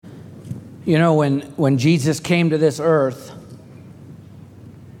You know, when Jesus came to this earth,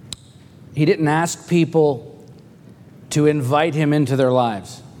 he didn't ask people to invite him into their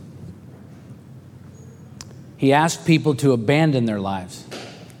lives. He asked people to abandon their lives.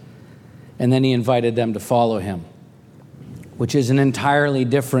 And then he invited them to follow him, which is an entirely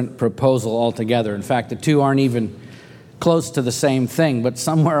different proposal altogether. In fact, the two aren't even close to the same thing, but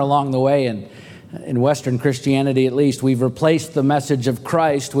somewhere along the way, in Western Christianity at least, we've replaced the message of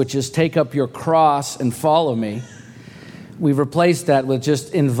Christ, which is take up your cross and follow me. We've replaced that with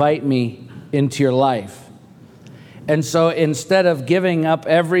just invite me into your life. And so instead of giving up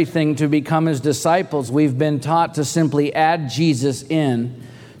everything to become his disciples, we've been taught to simply add Jesus in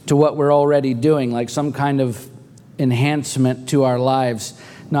to what we're already doing, like some kind of enhancement to our lives,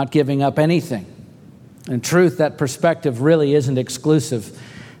 not giving up anything. In truth, that perspective really isn't exclusive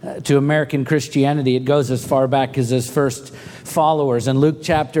to American Christianity. It goes as far back as his first followers. In Luke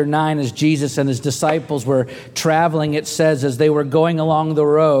chapter 9, as Jesus and his disciples were traveling, it says, as they were going along the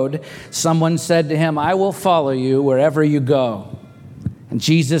road, someone said to him, "I will follow you wherever you go." And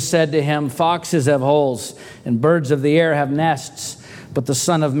Jesus said to him, "Foxes have holes and birds of the air have nests, but the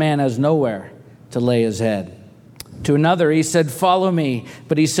Son of Man has nowhere to lay his head." To another, he said, "Follow me."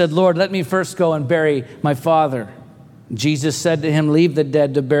 But he said, "Lord, let me first go and bury my father." Jesus said to him, "Leave the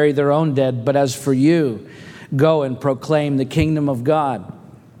dead to bury their own dead, but as for you, go and proclaim the kingdom of God."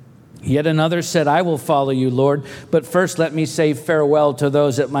 Yet another said, "I will follow you, Lord, but first let me say farewell to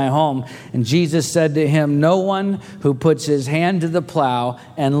those at my home." And Jesus said to him, "No one who puts his hand to the plow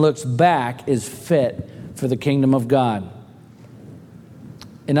and looks back is fit for the kingdom of God."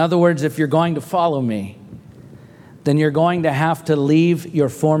 In other words, if you're going to follow me, then you're going to have to leave your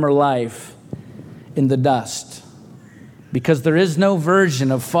former life in the dust. Because there is no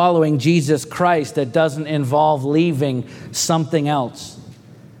version of following Jesus Christ that doesn't involve leaving something else.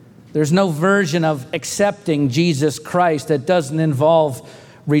 There's no version of accepting Jesus Christ that doesn't involve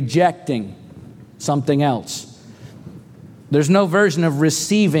rejecting something else. There's no version of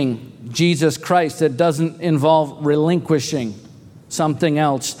receiving Jesus Christ that doesn't involve relinquishing something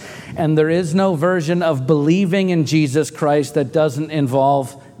else. And there is no version of believing in Jesus Christ that doesn't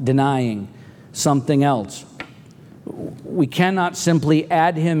involve denying something else. We cannot simply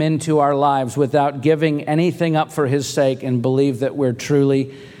add him into our lives without giving anything up for his sake and believe that we're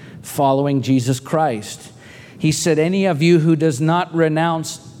truly following Jesus Christ. He said, "Any of you who does not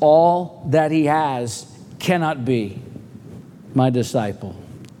renounce all that he has cannot be my disciple."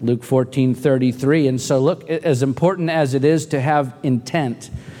 Luke 14:33. And so look, as important as it is to have intent,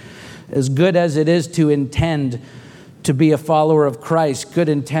 as good as it is to intend to be a follower of Christ, good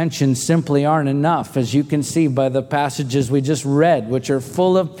intentions simply aren't enough, as you can see by the passages we just read, which are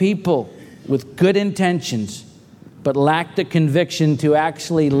full of people with good intentions, but lack the conviction to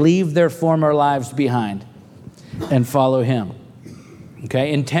actually leave their former lives behind and follow him.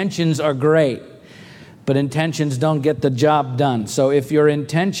 Okay, intentions are great, but intentions don't get the job done. So if your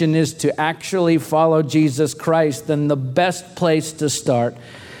intention is to actually follow Jesus Christ, then the best place to start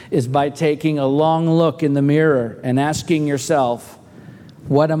is by taking a long look in the mirror and asking yourself,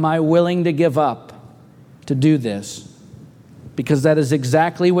 what am I willing to give up to do this? Because that is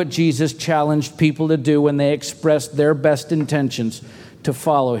exactly what Jesus challenged people to do when they expressed their best intentions to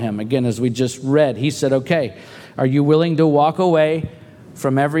follow him. Again, as we just read, he said, okay, are you willing to walk away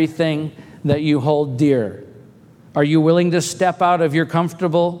from everything that you hold dear? Are you willing to step out of your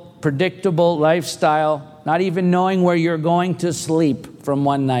comfortable, predictable lifestyle, not even knowing where you're going to sleep from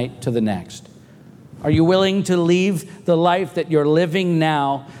one night to the next? Are you willing to leave the life that you're living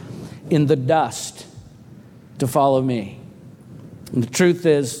now in the dust to follow me? And the truth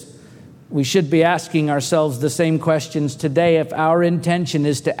is, we should be asking ourselves the same questions today if our intention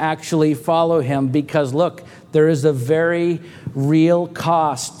is to actually follow him, because look, there is a very real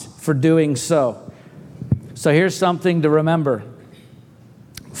cost for doing so. So here's something to remember.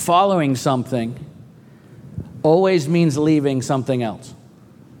 Following something always means leaving something else.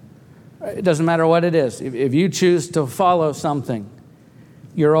 It doesn't matter what it is. If you choose to follow something,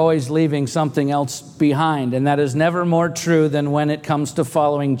 you're always leaving something else behind. And that is never more true than when it comes to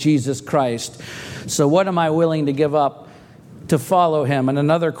following Jesus Christ. So what am I willing to give up to follow him? And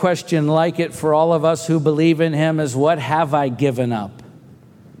another question like it for all of us who believe in him is, what have I given up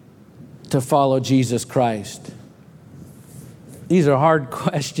to follow Jesus Christ? These are hard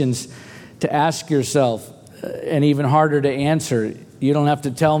questions to ask yourself, and even harder to answer. You don't have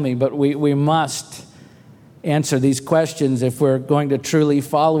to tell me, but we must answer these questions if we're going to truly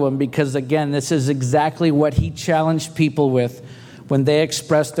follow him, because again, this is exactly what he challenged people with when they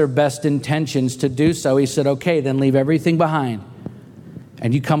expressed their best intentions to do so. He said, okay, then leave everything behind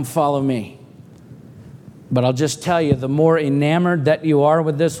and you come follow me. But I'll just tell you, the more enamored that you are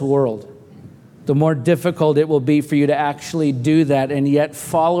with this world, the more difficult it will be for you to actually do that. And yet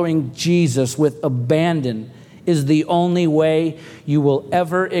following Jesus with abandon is the only way you will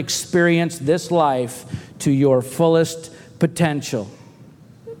ever experience this life to your fullest potential.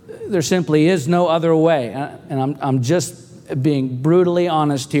 There simply is no other way. And I'm just being brutally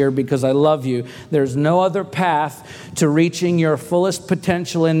honest here because I love you. There's no other path to reaching your fullest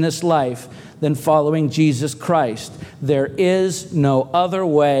potential in this life than following Jesus Christ. There is no other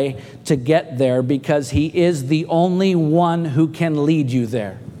way to get there because he is the only one who can lead you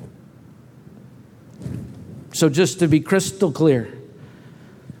there. So just to be crystal clear,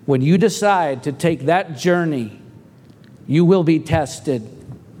 when you decide to take that journey, you will be tested.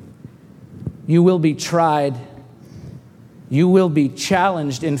 You will be tried. You will be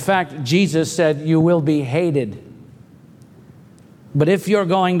challenged. In fact, Jesus said you will be hated. But if you're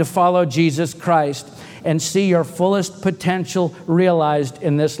going to follow Jesus Christ and see your fullest potential realized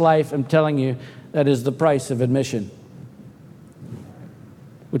in this life, I'm telling you, that is the price of admission.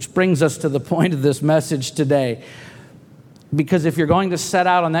 Which brings us to the point of this message today. Because if you're going to set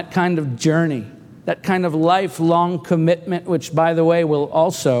out on that kind of journey, that kind of lifelong commitment, which, by the way, will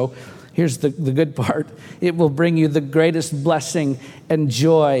also, here's the good part, it will bring you the greatest blessing and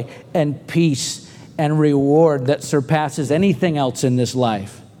joy and peace and reward that surpasses anything else in this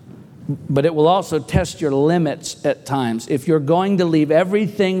life. But it will also test your limits at times. If you're going to leave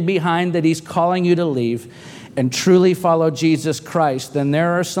everything behind that he's calling you to leave and truly follow Jesus Christ, then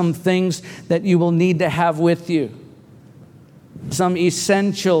there are some things that you will need to have with you. Some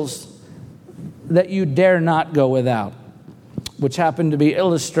essentials that you dare not go without, which happen to be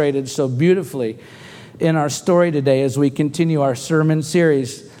illustrated so beautifully in our story today as we continue our sermon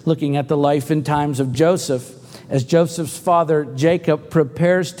series looking at the life and times of Joseph, as Joseph's father, Jacob,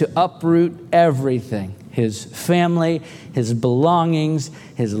 prepares to uproot everything. His family, his belongings,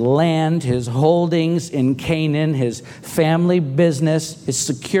 his land, his holdings in Canaan, his family business, his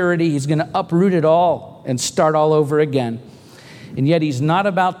security. He's going to uproot it all and start all over again. And yet he's not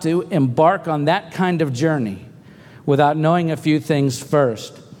about to embark on that kind of journey without knowing a few things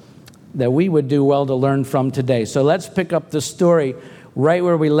first that we would do well to learn from today. So let's pick up the story right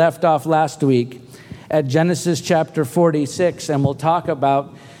where we left off last week at Genesis chapter 46, and we'll talk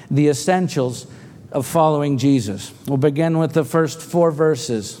about the essentials of following Jesus. We'll begin with the first 4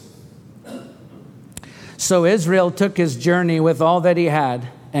 verses. So Israel took his journey with all that he had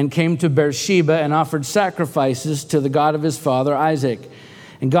and came to Beersheba and offered sacrifices to the God of his father Isaac.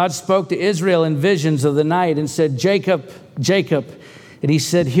 And God spoke to Israel in visions of the night and said, Jacob, Jacob. And he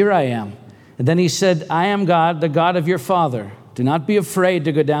said, here I am. And then he said, I am God, the God of your father. Do not be afraid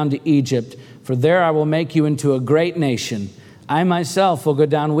to go down to Egypt, for there I will make you into a great nation. I myself will go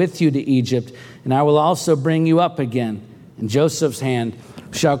down with you to Egypt, and I will also bring you up again. And Joseph's hand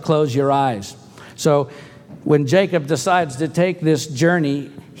shall close your eyes. So when Jacob decides to take this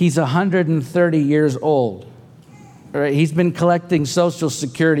journey, he's 130 years old. Right? He's been collecting Social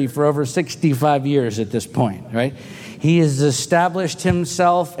Security for over 65 years at this point, right? He has established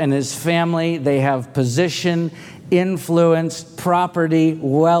himself and his family. They have position, influence, property,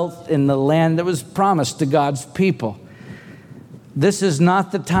 wealth in the land that was promised to God's people. This is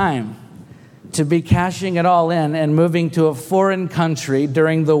not the time to be cashing it all in and moving to a foreign country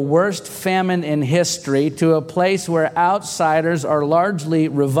during the worst famine in history, to a place where outsiders are largely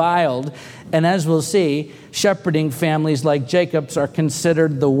reviled. And as we'll see, shepherding families like Jacob's are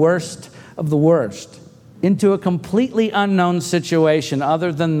considered the worst of the worst, into a completely unknown situation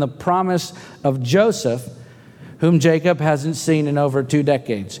other than the promise of Joseph, whom Jacob hasn't seen in over 2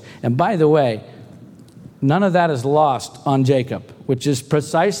 decades. And by the way, none of that is lost on Jacob, which is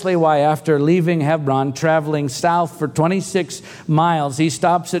precisely why after leaving Hebron, traveling south for 26 miles, he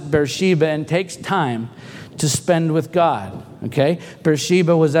stops at Beersheba and takes time to spend with God. Okay?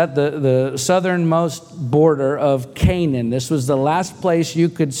 Beersheba was at the southernmost border of Canaan. This was the last place you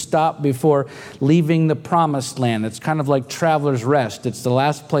could stop before leaving the promised land. It's kind of like traveler's rest. It's the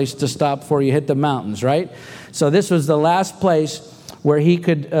last place to stop before you hit the mountains, right? So this was the last place where he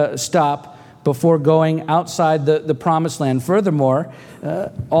could stop before going outside the promised land. Furthermore,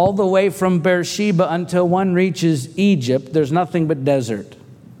 all the way from Beersheba until one reaches Egypt, there's nothing but desert.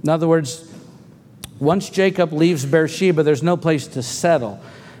 In other words, once Jacob leaves Beersheba, there's no place to settle.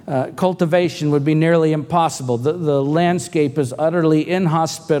 Cultivation would be nearly impossible. The landscape is utterly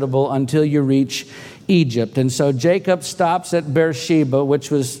inhospitable until you reach Egypt. And so Jacob stops at Beersheba,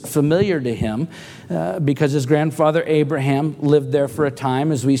 which was familiar to him because his grandfather Abraham lived there for a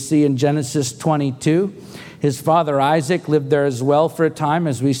time, as we see in Genesis 22. His father Isaac lived there as well for a time,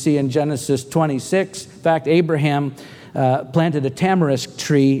 as we see in Genesis 26. In fact, Abraham planted a tamarisk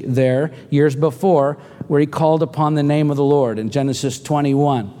tree there years before, where he called upon the name of the Lord in Genesis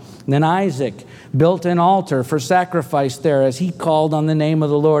 21. And then Isaac built an altar for sacrifice there as he called on the name of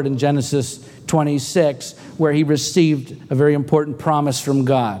the Lord in Genesis 26, where he received a very important promise from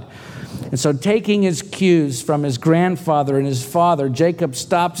God. And so, taking his cues from his grandfather and his father, Jacob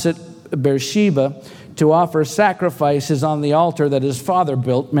stops at Beersheba to offer sacrifices on the altar that his father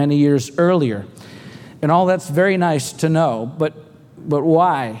built many years earlier. And all that's very nice to know, but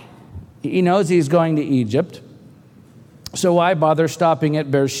why? He knows he's going to Egypt. So why bother stopping at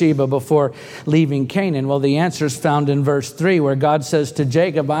Beersheba before leaving Canaan? Well, the answer is found in verse 3, where God says to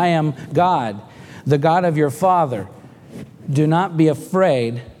Jacob, I am God, the God of your father. Do not be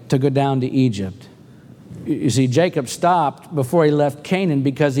afraid to go down to Egypt. You see, Jacob stopped before he left Canaan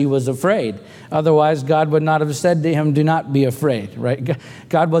because he was afraid. Otherwise, God would not have said to him, do not be afraid, right?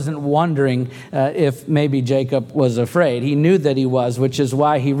 God wasn't wondering if maybe Jacob was afraid. He knew that he was, which is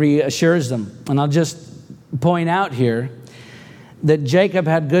why he reassures him. And I'll just point out here that Jacob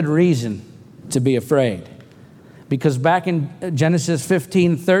had good reason to be afraid. Because back in Genesis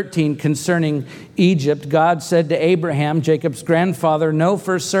 15:13 concerning Egypt, God said to Abraham, Jacob's grandfather, know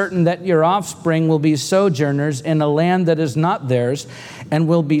for certain that your offspring will be sojourners in a land that is not theirs, and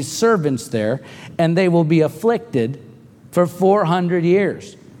will be servants there, and they will be afflicted for 400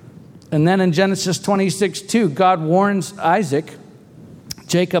 years. And then in Genesis 26:2, God warns Isaac,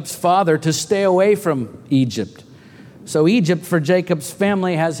 Jacob's father, to stay away from Egypt. So Egypt for Jacob's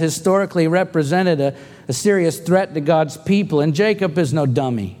family has historically represented a serious threat to God's people, and Jacob is no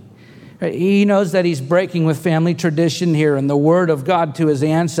dummy. He knows that he's breaking with family tradition here and the word of God to his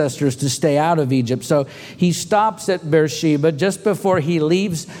ancestors to stay out of Egypt. So he stops at Beersheba just before he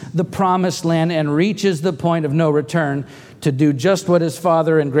leaves the promised land and reaches the point of no return to do just what his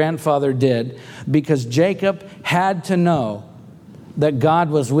father and grandfather did, because Jacob had to know that God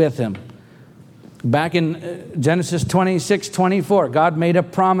was with him. Back in Genesis 26:24, God made a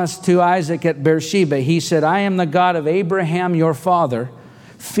promise to Isaac at Beersheba. He said, I am the God of Abraham, your father.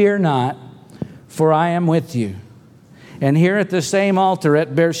 Fear not, for I am with you. And here at the same altar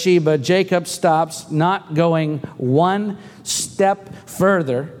at Beersheba, Jacob stops, not going one step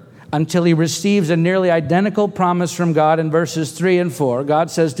further until he receives a nearly identical promise from God in verses 3 and 4. God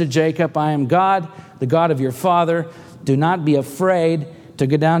says to Jacob, I am God, the God of your father. Do not be afraid to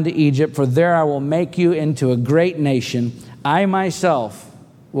go down to Egypt, for there I will make you into a great nation. I myself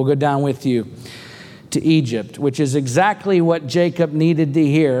will go down with you to Egypt, which is exactly what Jacob needed to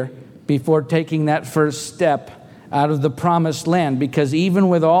hear before taking that first step out of the promised land, because even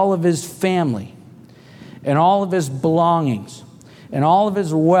with all of his family and all of his belongings and all of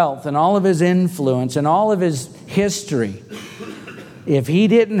his wealth and all of his influence and all of his history, if he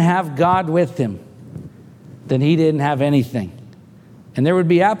didn't have God with him, then he didn't have anything. And there would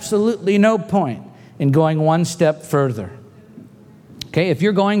be absolutely no point in going one step further. Okay, if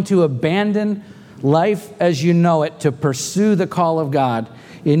you're going to abandon life as you know it to pursue the call of God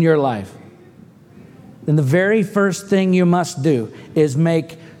in your life, then the very first thing you must do is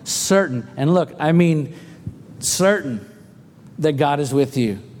make certain, and look, I mean certain, that God is with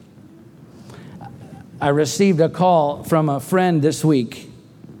you. I received a call from a friend this week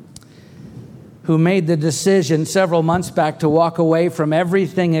who made the decision several months back to walk away from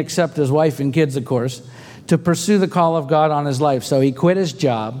everything except his wife and kids, of course, to pursue the call of God on his life. So he quit his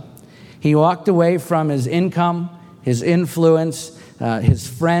job. He walked away from his income, his influence, his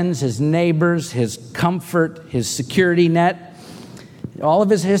friends, his neighbors, his comfort, his security net, all of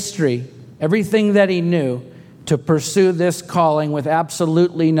his history, everything that he knew, to pursue this calling with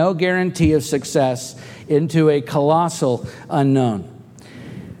absolutely no guarantee of success into a colossal unknown.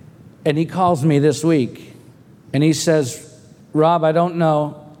 And he calls me this week, and he says, Rob, I don't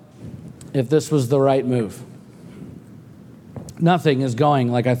know if this was the right move. Nothing is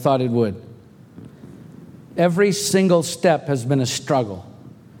going like I thought it would. Every single step has been a struggle.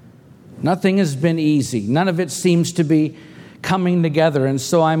 Nothing has been easy. None of it seems to be coming together. And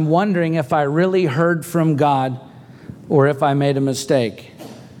so I'm wondering if I really heard from God or if I made a mistake.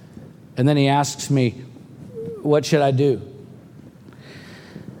 And then he asks me, what should I do?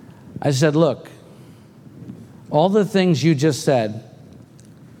 I said, look, all the things you just said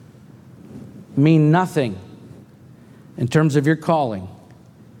mean nothing in terms of your calling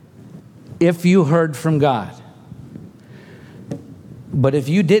if you heard from God. But if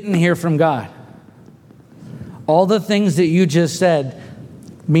you didn't hear from God, all the things that you just said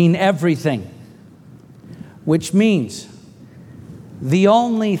mean everything, which means the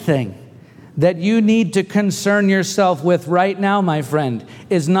only thing that you need to concern yourself with right now, my friend,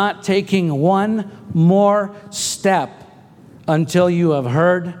 is not taking one more step until you have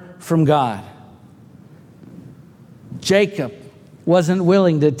heard from God. Jacob wasn't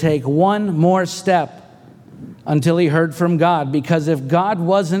willing to take one more step until he heard from God, because if God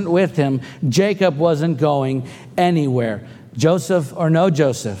wasn't with him, Jacob wasn't going anywhere. Joseph or no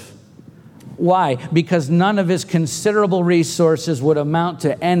Joseph. Why? Because none of his considerable resources would amount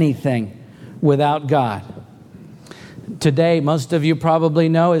to anything without God. Today, most of you probably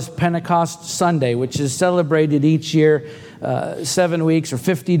know, is Pentecost Sunday, which is celebrated each year 7 weeks or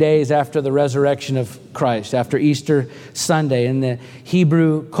 50 days after the resurrection of Christ, after Easter Sunday. In the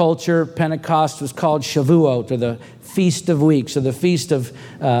Hebrew culture, Pentecost was called Shavuot, or the Feast of Weeks, or the Feast of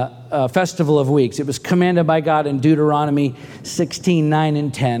Festival of Weeks. It was commanded by God in Deuteronomy 16, 9,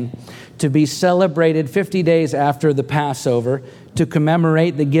 and 10 to be celebrated 50 days after the Passover to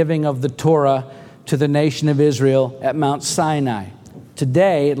commemorate the giving of the Torah to the nation of Israel at Mount Sinai.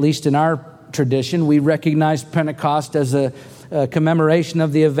 Today, at least in our tradition, we recognize Pentecost as a commemoration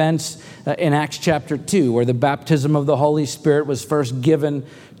of the events in Acts chapter 2, where the baptism of the Holy Spirit was first given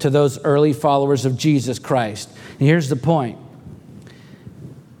to those early followers of Jesus Christ. And here's the point.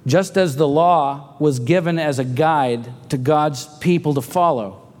 Just as the law was given as a guide to God's people to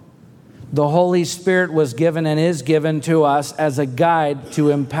follow, the Holy Spirit was given and is given to us as a guide to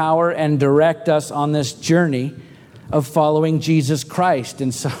empower and direct us on this journey of following Jesus Christ.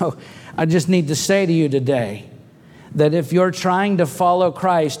 And so I just need to say to you today that if you're trying to follow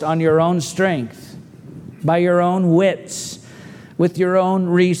Christ on your own strength, by your own wits, with your own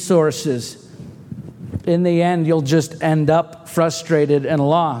resources, in the end, you'll just end up frustrated and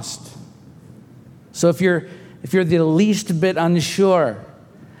lost. So if you're the least bit unsure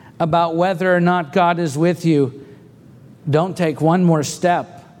about whether or not God is with you, don't take one more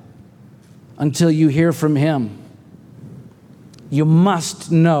step until you hear from Him. You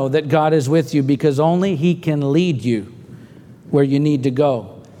must know that God is with you, because only He can lead you where you need to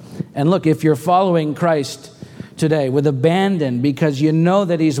go. And look, if you're following Christ today with abandon because you know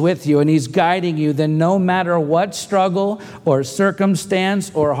that He's with you and He's guiding you, then no matter what struggle or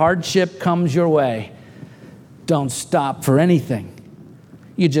circumstance or hardship comes your way, don't stop for anything.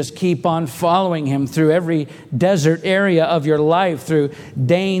 You just keep on following Him through every desert area of your life, through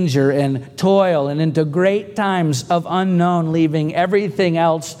danger and toil and into great times of unknown, leaving everything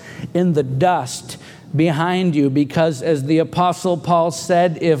else in the dust behind you. Because as the Apostle Paul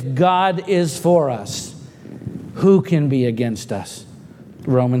said, if God is for us, who can be against us?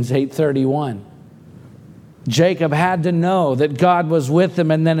 Romans 8:31. Jacob had to know that God was with him,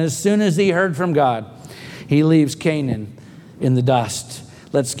 and then as soon as he heard from God, he leaves Canaan in the dust.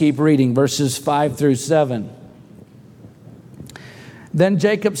 Let's keep reading verses 5 through 7. Then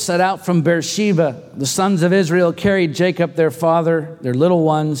Jacob set out from Beersheba. The sons of Israel carried Jacob, their father, their little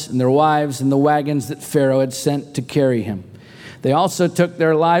ones, and their wives in the wagons that Pharaoh had sent to carry him. They also took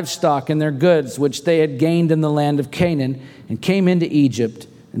their livestock and their goods, which they had gained in the land of Canaan, and came into Egypt.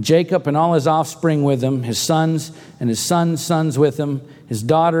 And Jacob and all his offspring with him, his sons and his sons' sons with him, his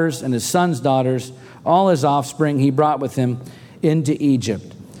daughters and his sons' daughters, all his offspring he brought with him into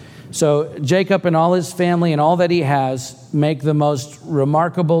Egypt. So Jacob and all his family and all that he has make the most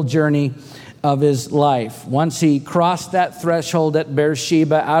remarkable journey of his life. Once he crossed that threshold at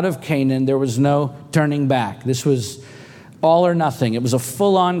Beersheba out of Canaan, there was no turning back. This was all or nothing. It was a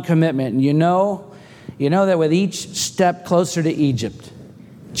full-on commitment. And you know that with each step closer to Egypt,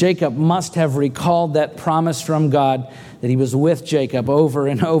 Jacob must have recalled that promise from God that He was with Jacob over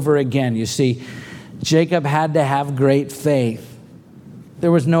and over again. You see, Jacob had to have great faith.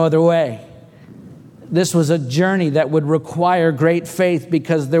 There was no other way. This was a journey that would require great faith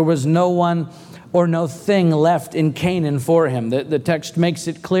because there was no one or no thing left in Canaan for him. The text makes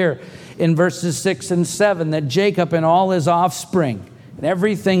it clear in verses 6 and 7 that Jacob and all his offspring and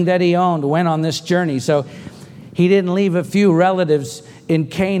everything that he owned went on this journey. So he didn't leave a few relatives in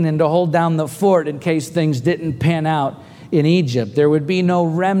Canaan to hold down the fort in case things didn't pan out in Egypt. There would be no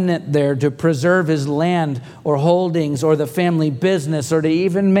remnant there to preserve his land or holdings or the family business or to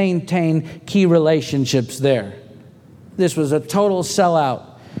even maintain key relationships there. This was a total sellout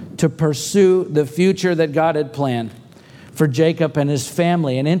to pursue the future that God had planned for Jacob and his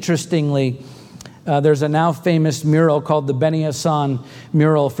family. And interestingly, there's a now famous mural called the Beni Hassan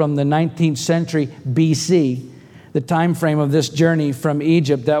mural from the 19th century BC. The time frame of this journey from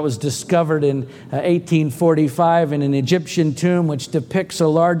Egypt that was discovered in 1845 in an Egyptian tomb, which depicts a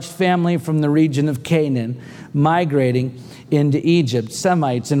large family from the region of Canaan migrating into Egypt,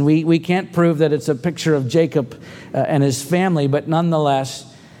 Semites. And we can't prove that it's a picture of Jacob and his family, but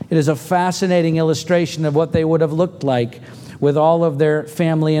nonetheless, It is a fascinating illustration of what they would have looked like with all of their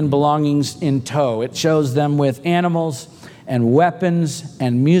family and belongings in tow. It shows them with animals and weapons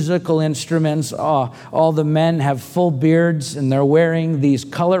and musical instruments. All the men have full beards, and they're wearing these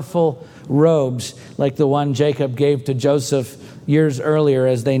colorful robes like the one Jacob gave to Joseph years earlier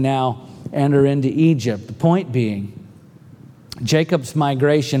as they now enter into Egypt. The point being, Jacob's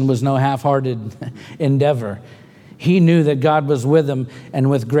migration was no half-hearted endeavor. He knew that God was with him, and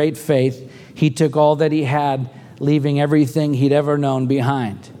with great faith, he took all that he had, leaving everything he'd ever known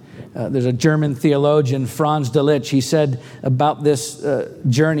behind. There's a German theologian, Franz Delitzsch. He said about this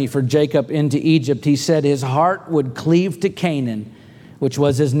journey for Jacob into Egypt, he said his heart would cleave to Canaan, which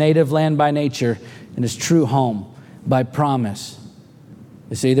was his native land by nature and his true home by promise.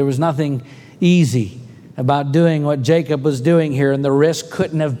 You see, there was nothing easy about doing what Jacob was doing here, and the risk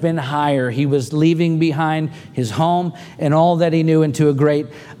couldn't have been higher. He was leaving behind his home and all that he knew into a great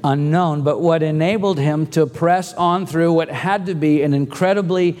unknown. But what enabled him to press on through what had to be an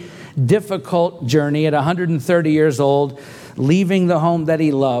incredibly difficult journey at 130 years old, leaving the home that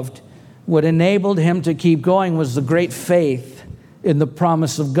he loved, what enabled him to keep going was the great faith in the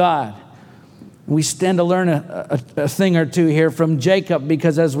promise of God. We stand to learn a thing or two here from Jacob,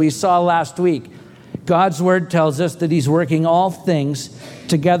 because as we saw last week, God's word tells us that he's working all things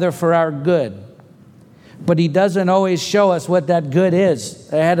together for our good. But he doesn't always show us what that good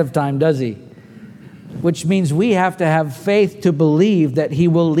is ahead of time, does he? Which means we have to have faith to believe that he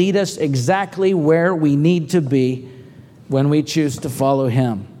will lead us exactly where we need to be when we choose to follow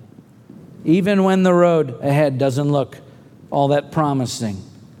him, even when the road ahead doesn't look all that promising.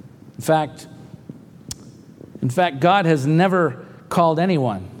 In fact, God has never called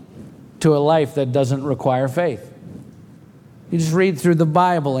anyone to a life that doesn't require faith. You just read through the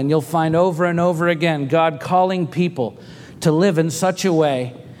Bible and you'll find over and over again God calling people to live in such a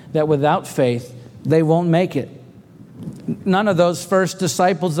way that without faith, they won't make it. None of those first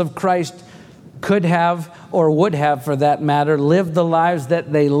disciples of Christ could have, or would have for that matter, lived the lives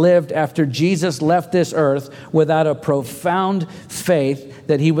that they lived after Jesus left this earth without a profound faith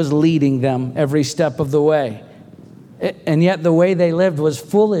that he was leading them every step of the way. And yet the way they lived was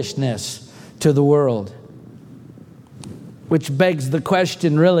foolishness to the world. Which begs the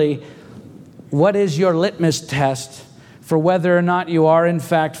question, really, what is your litmus test for whether or not you are in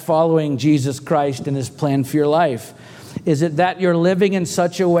fact following Jesus Christ and his plan for your life? Is it that you're living in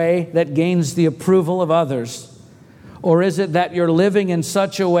such a way that gains the approval of others? Or is it that you're living in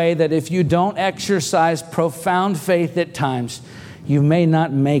such a way that if you don't exercise profound faith at times, you may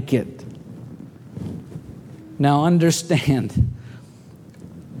not make it? Now understand,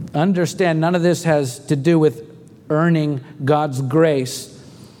 none of this has to do with earning God's grace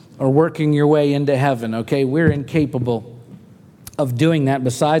or working your way into heaven, okay? We're incapable of doing that,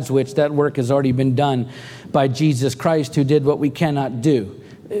 besides which that work has already been done by Jesus Christ, who did what we cannot do.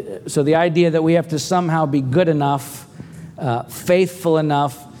 So the idea that we have to somehow be good enough, faithful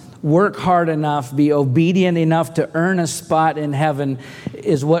enough, work hard enough, be obedient enough to earn a spot in heaven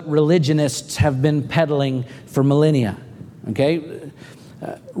is what religionists have been peddling for millennia, okay?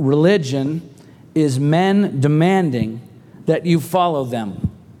 Religion is men demanding that you follow them.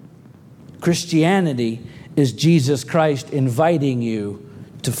 Christianity is Jesus Christ inviting you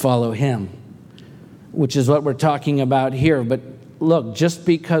to follow him, which is what we're talking about here. But look, just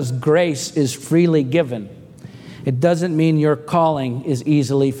because grace is freely given, it doesn't mean your calling is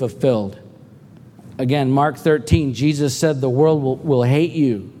easily fulfilled. Again, Mark 13, Jesus said the world will hate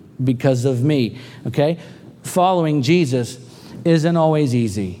you because of me. Okay? Following Jesus isn't always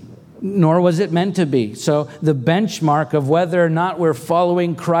easy, nor was it meant to be. So the benchmark of whether or not we're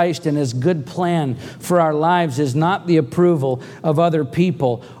following Christ and his good plan for our lives is not the approval of other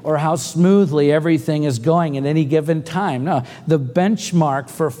people or how smoothly everything is going at any given time. No, the benchmark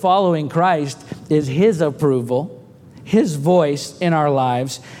for following Christ is his approval, his voice in our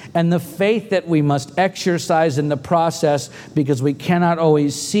lives, and the faith that we must exercise in the process, because we cannot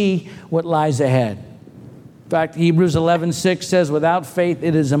always see what lies ahead. In fact, Hebrews 11:6 says, without faith,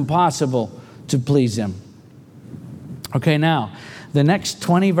 it is impossible to please him. Okay, now, the next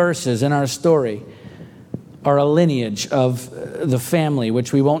 20 verses in our story are a lineage of the family,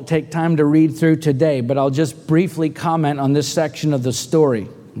 which we won't take time to read through today, but I'll just briefly comment on this section of the story.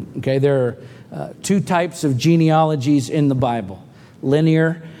 Okay, there are two types of genealogies in the Bible.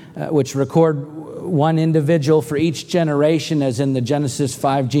 Linear, which record one individual for each generation, as in the Genesis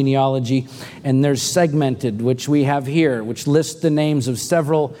 5 genealogy. And there's segmented, which we have here, which lists the names of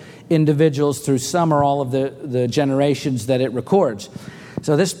several individuals through some or all of the generations that it records.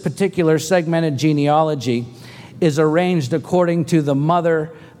 So this particular segmented genealogy is arranged according to the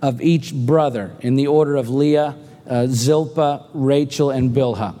mother of each brother in the order of Leah, Zilpah, Rachel, and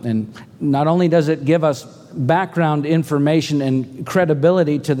Bilhah. And not only does it give us background information and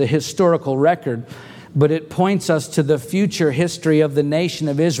credibility to the historical record, but it points us to the future history of the nation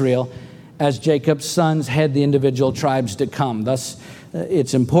of Israel as Jacob's sons head the individual tribes to come. Thus,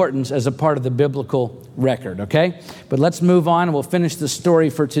 its importance as a part of the biblical record, okay? But let's move on, and we'll finish the story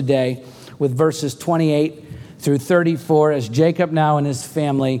for today with verses 28 through 34 as Jacob now and his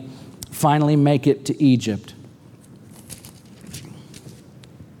family finally make it to Egypt.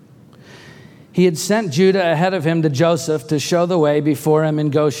 He had sent Judah ahead of him to Joseph to show the way before him in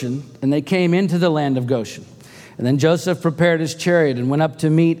Goshen, and they came into the land of Goshen. And then Joseph prepared his chariot and went up to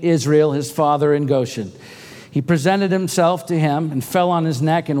meet Israel, his father, in Goshen. He presented himself to him and fell on his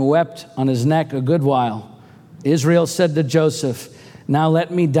neck and wept on his neck a good while. Israel said to Joseph, "Now let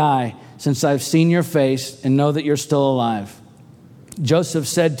me die, since I've seen your face and know that you're still alive." Joseph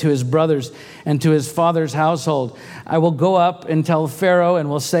said to his brothers and to his father's household, "I will go up and tell Pharaoh and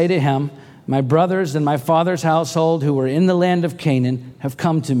will say to him, 'My brothers and my father's household who were in the land of Canaan have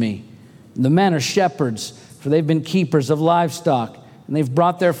come to me. The men are shepherds, for they've been keepers of livestock, and they've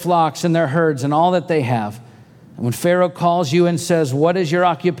brought their flocks and their herds and all that they have. And when Pharaoh calls you and says, "What is your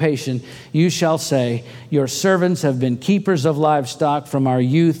occupation?" you shall say, "Your servants have been keepers of livestock from our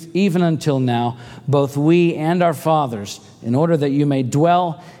youth even until now, both we and our fathers, in order that you may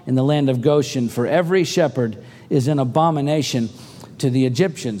dwell in the land of Goshen, for every shepherd is an abomination to the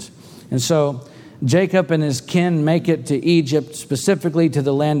Egyptians." And so Jacob and his kin make it to Egypt, specifically to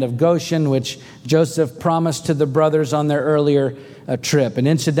the land of Goshen, which Joseph promised to the brothers on their earlier trip. And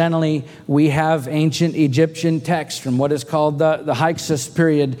incidentally, we have ancient Egyptian texts from what is called the Hyksos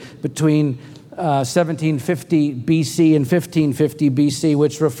period between 1750 BC and 1550 BC,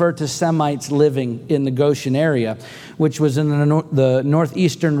 which refer to Semites living in the Goshen area, which was in the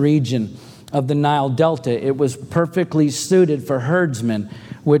northeastern region of the Nile Delta. It was perfectly suited for herdsmen,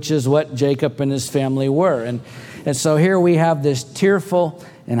 which is what Jacob and his family were. And so here we have this tearful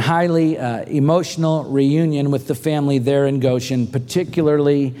and highly emotional reunion with the family there in Goshen,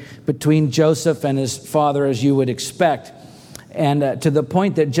 particularly between Joseph and his father, as you would expect. And to the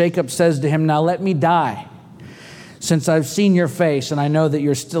point that Jacob says to him, "Now let me die, since I've seen your face and I know that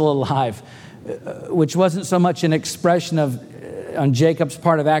you're still alive," which wasn't so much an expression on Jacob's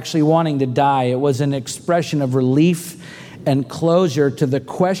part of actually wanting to die. It was an expression of relief and closure to the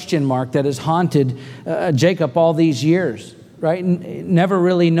question mark that has haunted Jacob all these years, right? Never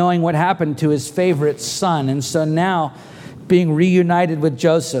really knowing what happened to his favorite son. And so now, being reunited with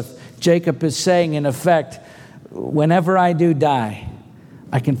Joseph, Jacob is saying, in effect, whenever I do die,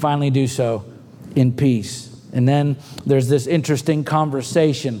 I can finally do so in peace. And then there's this interesting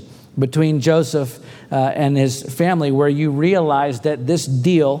conversation between Joseph and his family where you realize that this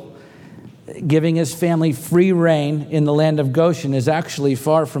deal, giving his family free reign in the land of Goshen, is actually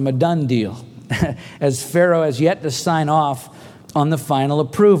far from a done deal, as Pharaoh has yet to sign off on the final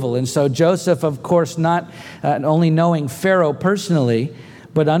approval. And so Joseph, of course, not only knowing Pharaoh personally,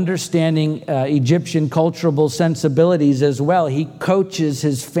 but understanding Egyptian cultural sensibilities as well, he coaches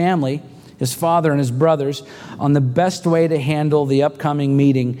his family, his father and his brothers, on the best way to handle the upcoming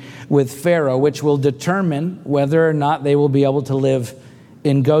meeting with Pharaoh, which will determine whether or not they will be able to live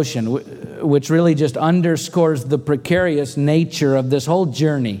in Goshen, which really just underscores the precarious nature of this whole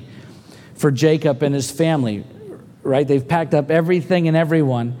journey for Jacob and his family, right? They've packed up everything and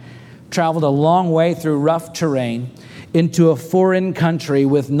everyone, traveled a long way through rough terrain into a foreign country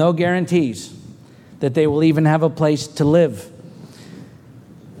with no guarantees that they will even have a place to live.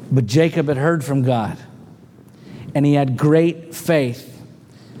 But Jacob had heard from God, and he had great faith.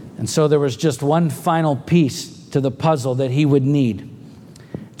 And so there was just one final piece to the puzzle that he would need.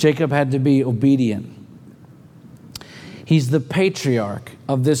 Jacob had to be obedient. He's the patriarch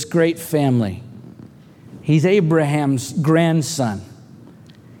of this great family. He's Abraham's grandson.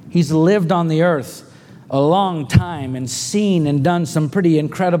 He's lived on the earth a long time and seen and done some pretty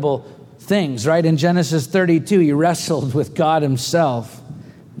incredible things, right? In Genesis 32, he wrestled with God himself.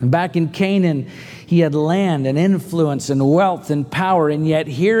 And back in Canaan, he had land and influence and wealth and power. And yet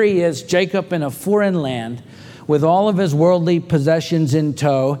here he is, Jacob, in a foreign land with all of his worldly possessions in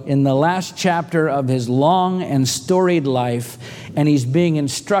tow in the last chapter of his long and storied life. And he's being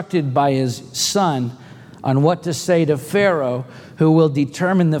instructed by his son on what to say to Pharaoh, who will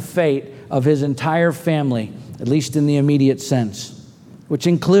determine the fate of his entire family, at least in the immediate sense, which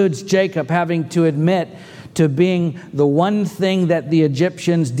includes Jacob having to admit to being the one thing that the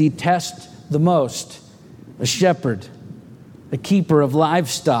Egyptians detest the most, a shepherd, a keeper of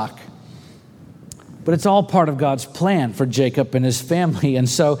livestock. But it's all part of God's plan for Jacob and his family. And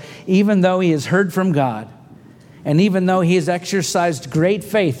so even though he has heard from God, and even though he has exercised great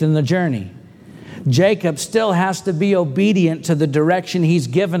faith in the journey, Jacob still has to be obedient to the direction he's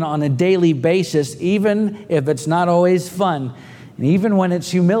given on a daily basis, even if it's not always fun, and even when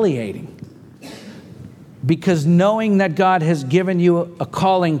it's humiliating. Because knowing that God has given you a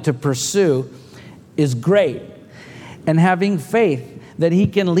calling to pursue is great. And having faith that he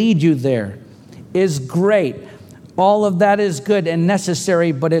can lead you there is great. All of that is good and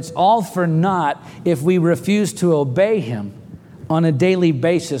necessary, but it's all for naught if we refuse to obey him on a daily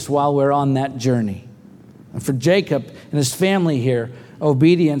basis while we're on that journey. And for Jacob and his family here,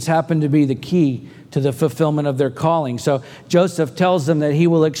 obedience happened to be the key to the fulfillment of their calling. So Joseph tells them that he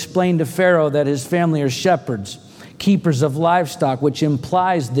will explain to Pharaoh that his family are shepherds, keepers of livestock, which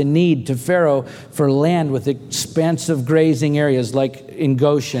implies the need to Pharaoh for land with expansive grazing areas like in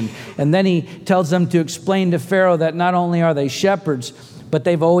Goshen. And then he tells them to explain to Pharaoh that not only are they shepherds, but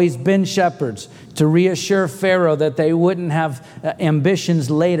they've always been shepherds, to reassure Pharaoh that they wouldn't have ambitions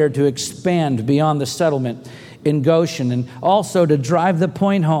later to expand beyond the settlement in Goshen, and also to drive the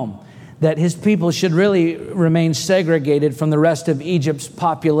point home that his people should really remain segregated from the rest of Egypt's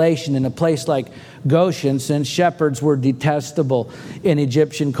population in a place like Goshen, since shepherds were detestable in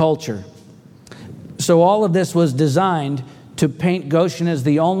Egyptian culture. So all of this was designed to paint Goshen as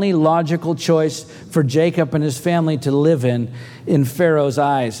the only logical choice for Jacob and his family to live in Pharaoh's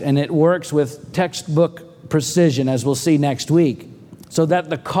eyes. And it works with textbook precision, as we'll see next week, so that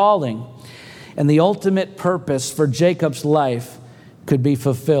the calling and the ultimate purpose for Jacob's life could be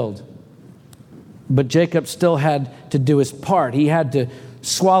fulfilled. But Jacob still had to do his part. He had to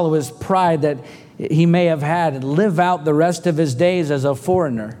swallow his pride that he may have had and live out the rest of his days as a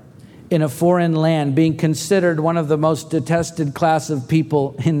foreigner in a foreign land, being considered one of the most detested class of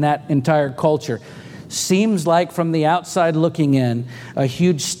people in that entire culture. Seems like, from the outside looking in, a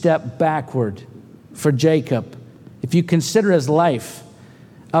huge step backward for Jacob. If you consider his life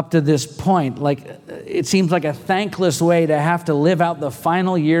up to this point, it seems like a thankless way to have to live out the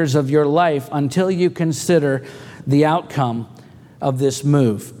final years of your life until you consider the outcome of this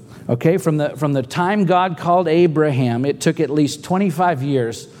move. Okay, from the time God called Abraham, it took at least 25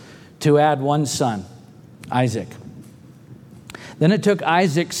 years to add one son, Isaac. Then it took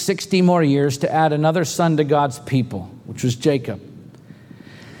Isaac 60 more years to add another son to God's people, which was Jacob.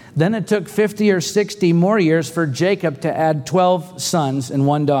 Then it took 50 or 60 more years for Jacob to add 12 sons and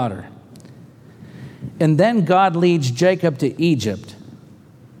one daughter. And then God leads Jacob to Egypt,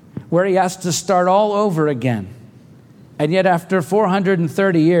 where he has to start all over again. And yet after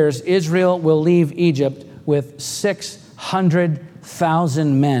 430 years, Israel will leave Egypt with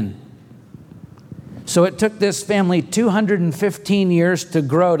 600,000 men. So it took this family 215 years to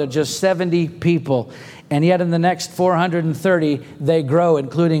grow to just 70 people. And yet in the next 430, they grow,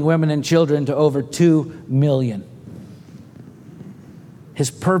 including women and children, to over 2 million. His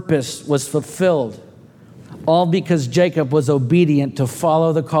purpose was fulfilled, all because Jacob was obedient to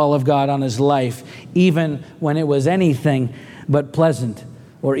follow the call of God on his life, even when it was anything but pleasant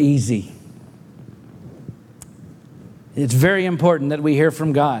or easy. It's very important that we hear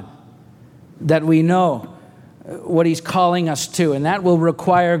from God, that we know what he's calling us to, and that will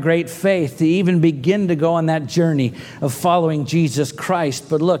require great faith to even begin to go on that journey of following Jesus Christ.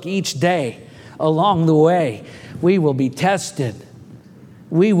 But look, each day along the way, we will be tested.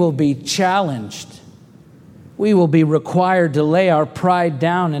 We will be challenged. We will be required to lay our pride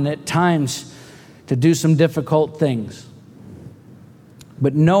down and at times to do some difficult things.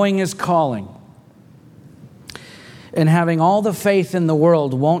 But knowing his calling and having all the faith in the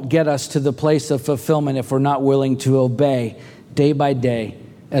world won't get us to the place of fulfillment if we're not willing to obey day by day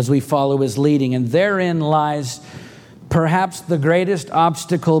as we follow his leading. And therein lies perhaps the greatest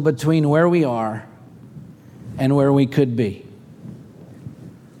obstacle between where we are and where we could be.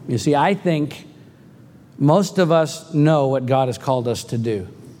 You see, I think most of us know what God has called us to do.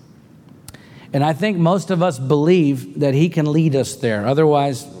 And I think most of us believe that he can lead us there.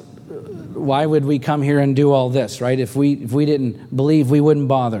 Otherwise, why would we come here and do all this, right? If we didn't believe, we wouldn't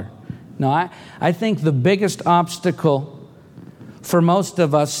bother. No, I think the biggest obstacle for most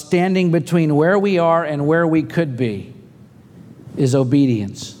of us standing between where we are and where we could be is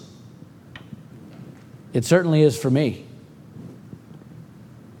obedience. It certainly is for me.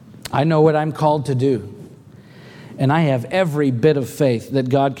 I know what I'm called to do, and I have every bit of faith that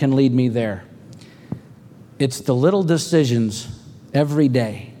God can lead me there. It's the little decisions every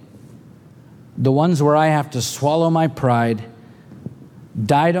day, the ones where I have to swallow my pride,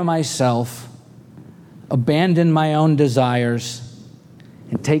 die to myself, abandon my own desires,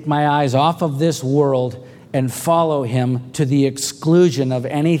 and take my eyes off of this world and follow him to the exclusion of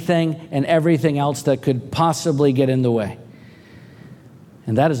anything and everything else that could possibly get in the way.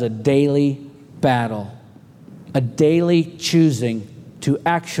 And that is a daily battle, a daily choosing to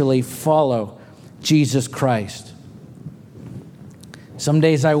actually follow Jesus Christ. Some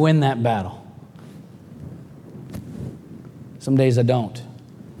days I win that battle. Some days I don't.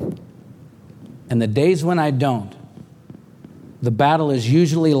 And the days when I don't, the battle is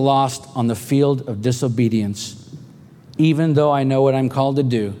usually lost on the field of disobedience, even though I know what I'm called to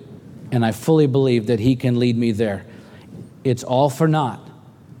do, and I fully believe that he can lead me there. It's all for naught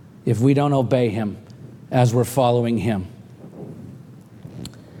if we don't obey him as we're following him.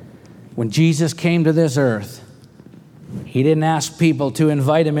 When Jesus came to this earth, he didn't ask people to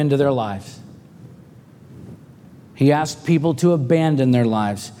invite him into their lives. He asked people to abandon their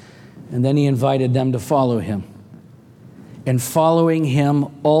lives, and then he invited them to follow him. And following him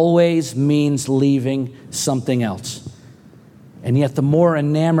always means leaving something else. And yet the more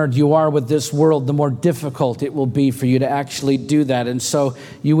enamored you are with this world, the more difficult it will be for you to actually do that. And so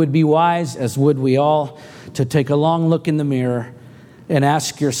you would be wise, as would we all, to take a long look in the mirror and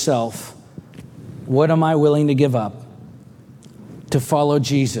ask yourself, what am I willing to give up to follow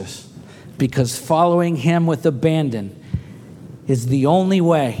Jesus? Because following him with abandon is the only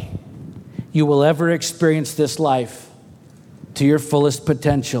way you will ever experience this life to your fullest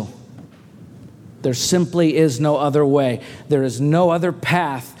potential. There simply is no other way. There is no other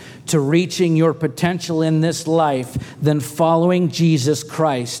path to reaching your potential in this life than following Jesus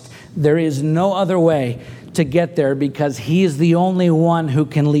Christ. There is no other way to get there because he is the only one who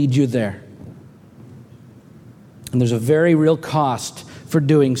can lead you there. And there's a very real cost for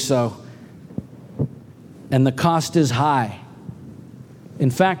doing so. And the cost is high. In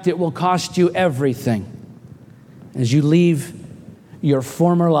fact, it will cost you everything as you leave your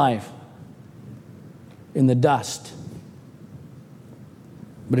former life in the dust.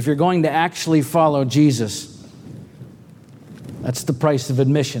 But if you're going to actually follow Jesus, that's the price of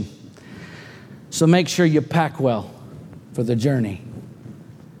admission. So make sure you pack well for the journey.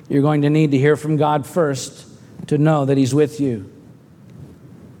 You're going to need to hear from God first to know that he's with you.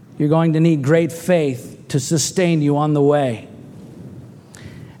 You're going to need great faith to sustain you on the way.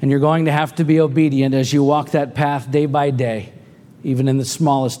 And you're going to have to be obedient as you walk that path day by day, even in the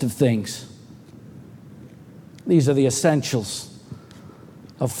smallest of things. These are the essentials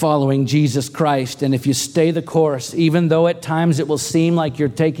of following Jesus Christ. And if you stay the course, even though at times it will seem like you're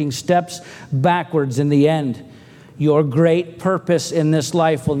taking steps backwards, in the end, your great purpose in this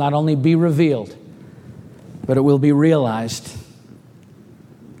life will not only be revealed, but it will be realized.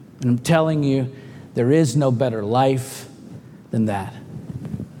 And I'm telling you, there is no better life than that.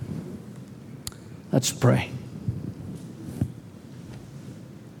 Let's pray.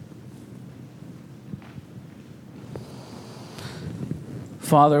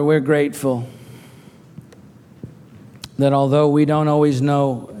 Father, we're grateful that although we don't always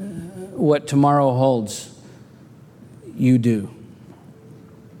know what tomorrow holds, you do.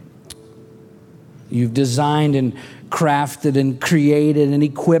 You've designed and crafted and created and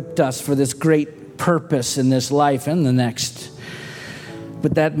equipped us for this great purpose in this life and the next.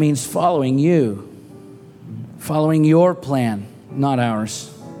 But that means following you, following your plan, not ours.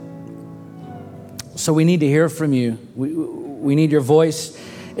 So we need to hear from you. We need your voice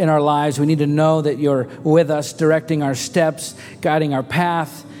in our lives. We need to know that you're with us, directing our steps, guiding our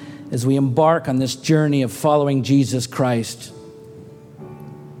path as we embark on this journey of following Jesus Christ.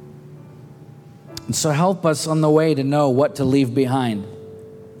 And so help us on the way to know what to leave behind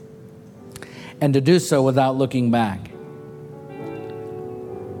and to do so without looking back.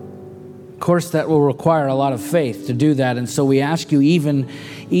 Of course, that will require a lot of faith to do that. And so we ask you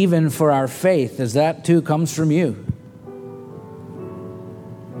even for our faith, as that too comes from you.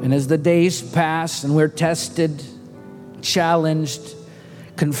 And as the days pass and we're tested, challenged,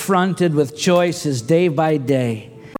 confronted with choices day by day,